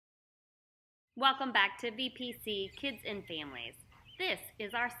Welcome back to VPC Kids and Families. This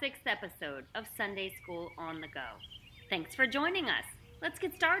is our 6th episode of Sunday School on the Go. Thanks for joining us. Let's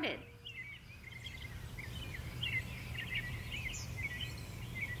get started.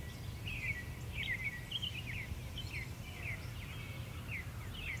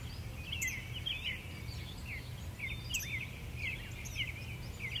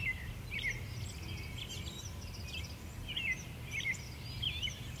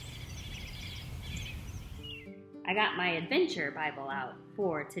 I got my Adventure Bible out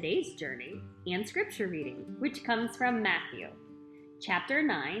for today's journey and scripture reading, which comes from Matthew, chapter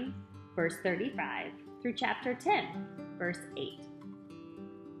 9, verse 35, through chapter 10, verse 8.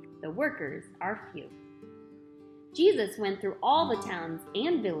 The workers are few. Jesus went through all the towns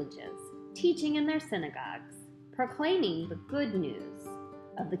and villages, teaching in their synagogues, proclaiming the good news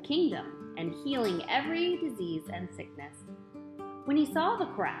of the kingdom and healing every disease and sickness. When he saw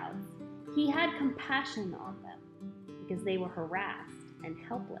the crowds, he had compassion on them, because they were harassed and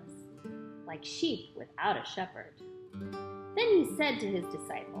helpless, like sheep without a shepherd. Then he said to his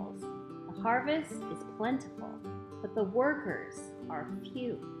disciples, "The harvest is plentiful, but the workers are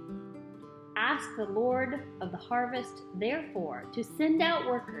few. Ask the Lord of the harvest, therefore, to send out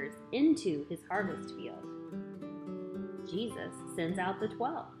workers into his harvest field." Jesus sends out the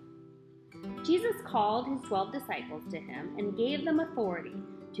 12. Jesus called his 12 disciples to him and gave them authority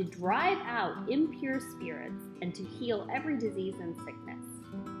to drive out impure spirits and to heal every disease and sickness.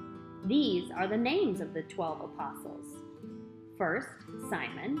 These are the names of the 12 apostles. First,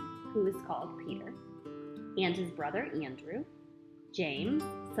 Simon, who is called Peter, and his brother Andrew, James,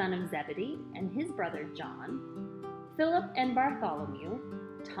 son of Zebedee, and his brother John, Philip and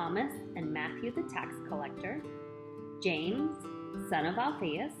Bartholomew, Thomas and Matthew the tax collector, James, son of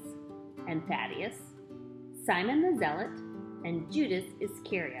Alphaeus, and Thaddeus, Simon the Zealot, and Judas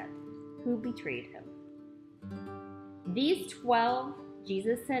Iscariot, who betrayed him. These 12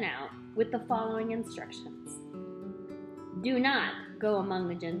 Jesus sent out with the following instructions. Do not go among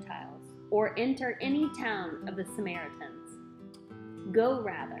the Gentiles or enter any town of the Samaritans. Go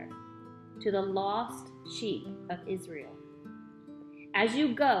rather to the lost sheep of Israel. As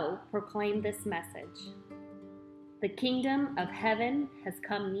you go, proclaim this message. The kingdom of heaven has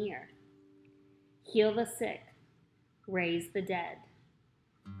come near. Heal the sick. Raise the dead.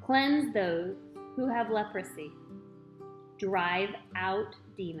 Cleanse those who have leprosy. Drive out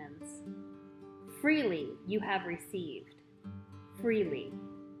demons. Freely you have received. Freely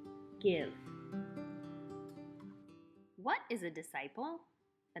give. What is a disciple?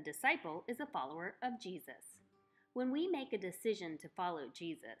 A disciple is a follower of Jesus. When we make a decision to follow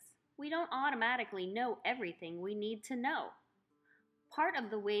Jesus, we don't automatically know everything we need to know. Part of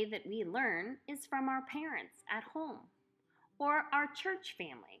the way that we learn is from our parents at home, or our church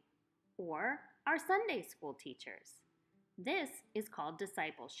family, or our Sunday school teachers. This is called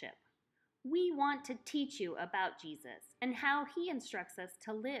discipleship. We want to teach you about Jesus and how he instructs us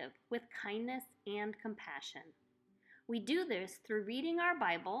to live with kindness and compassion. We do this through reading our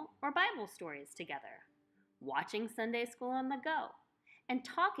Bible or Bible stories together, watching Sunday School on the Go, and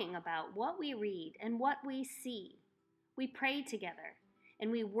talking about what we read and what we see. We pray together,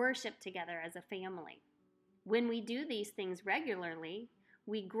 and we worship together as a family. When we do these things regularly,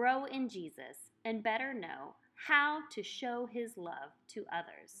 we grow in Jesus and better know how to show his love to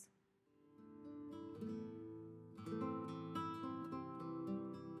others.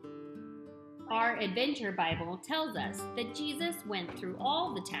 Our Adventure Bible tells us that Jesus went through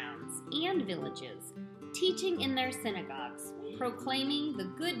all the towns and villages, teaching in their synagogues, proclaiming the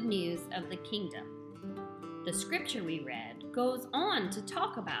good news of the kingdom. The scripture we read goes on to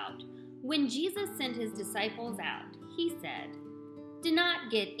talk about when Jesus sent his disciples out, he said, "Do not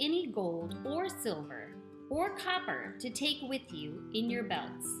get any gold or silver or copper to take with you in your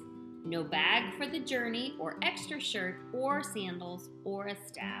belts, no bag for the journey or extra shirt or sandals or a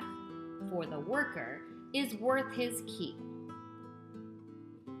staff, for the worker is worth his keep."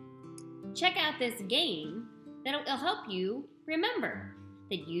 Check out this game that will help you remember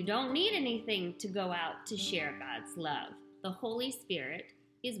that you don't need anything to go out to share God's love. The Holy Spirit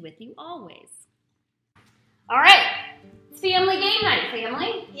is with you always. All right, it's family game night,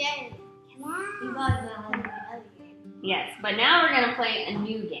 family. Yay. You guys know another game. Yes, but now we're going to play a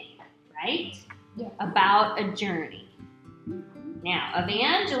new game, right? Yeah. About a journey. Now,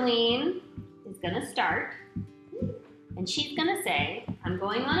 Evangeline is going to start, and she's going to say, "I'm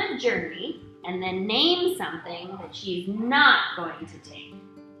going on a journey," and then name something that she's not going to take,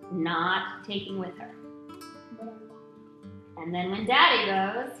 not taking with her. And then when Daddy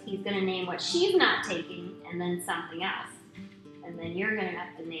goes, he's going to name what she's not taking and then something else. And then you're going to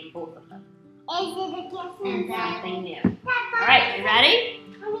have to name both of them. Is it a gift and something new. All right, you ready?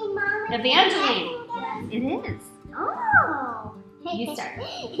 Evangeline. It is. Oh. You start.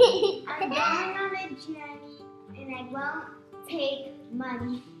 I'm going on a journey and I won't take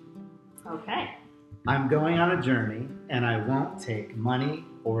money. Okay. I'm going on a journey and I won't take money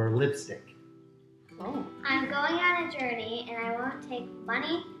or lipstick. Oh. I'm going on a journey and I won't take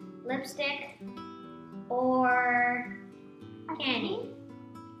money, lipstick, or candy.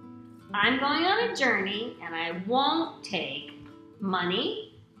 I'm going on a journey and I won't take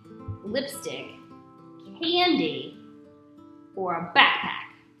money, lipstick, candy, or a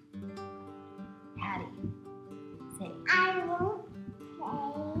backpack. Hattie, say. I won't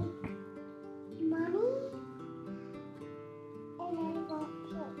take money and I won't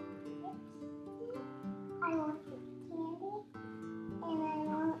take lipstick. I won't take candy and I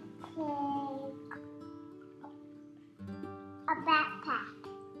won't take a backpack.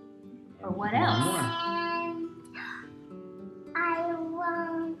 Or what One else? more. And I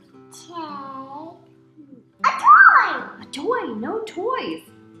won't take a toy. A toy, no toys.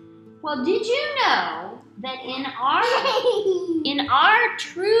 Well, did you know that in our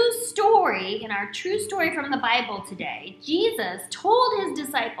true story from the Bible today, Jesus told his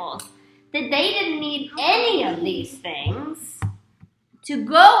disciples that they didn't need any of these things to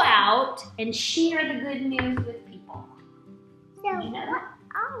go out and share the good news with people. So Did you know that?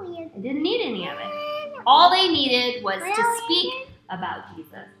 are we? They didn't need any of it. All they needed was to speak about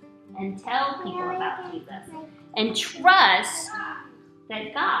Jesus and tell people about Jesus and trust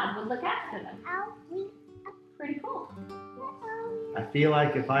that God would look after them. Pretty cool. I feel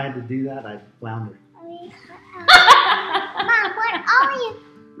like if I had to do that, I'd flounder. Mom, what are you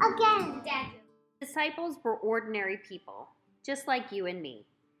again? Dad. Disciples were ordinary people, just like you and me.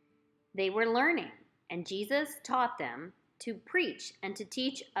 They were learning, and Jesus taught them to preach and to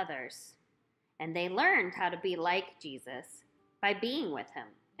teach others. And they learned how to be like Jesus by being with him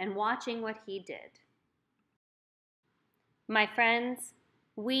and watching what he did. My friends,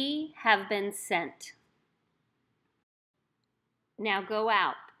 we have been sent. Now go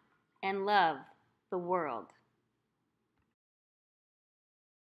out and love the world.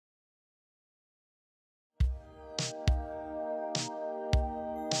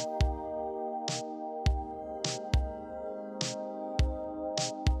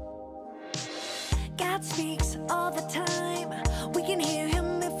 God speaks all the time. We can hear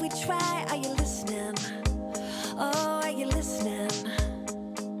him if we try. Are you listening? Oh, are you listening?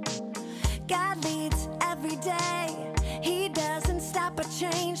 God leads every day. He doesn't stop or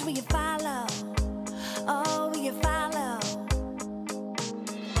change. Will you follow? Oh, will you follow?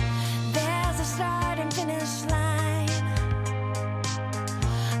 There's a start and finish line.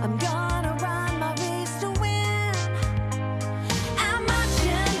 I'm gonna run my race to win. I'm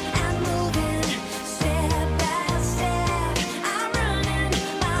marching and moving step by step. I'm running,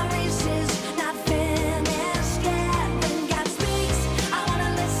 my race is not finished yet. When God speaks, I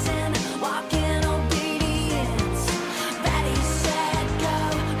wanna listen, walk in obedience. Ready, set, go.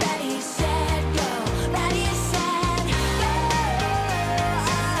 Ready, set, go. Ready, set, go.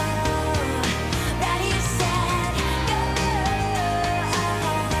 Ready, set, go.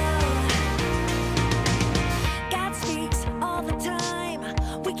 God speaks all the time.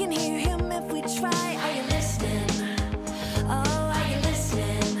 We can hear him if we try. Are you listening? Oh, are you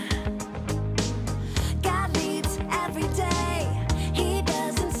listening? God leads every day. He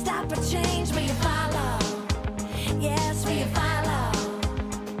doesn't stop or change. Will you follow? Yes, will you follow?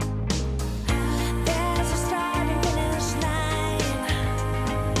 There's a start and finish line.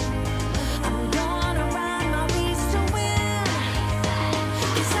 I'm gonna run my race to win.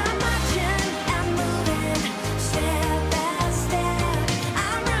 'Cause I'm marching and moving step by step.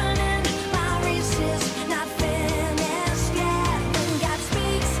 I'm running, my race is not finished yet. When God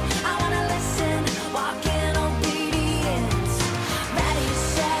speaks, I wanna listen, walk in obedience. Ready,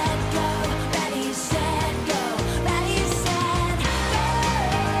 set, go. Ready, set, go. Ready, set, go.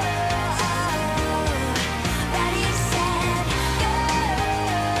 Ready, set, go.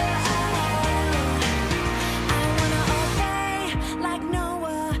 I wanna obey like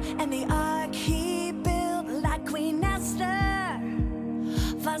Noah and the ark he built, like Queen Esther.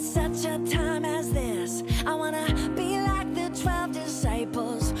 For such a time as this, I wanna be like the 12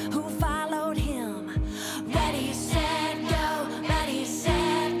 disciples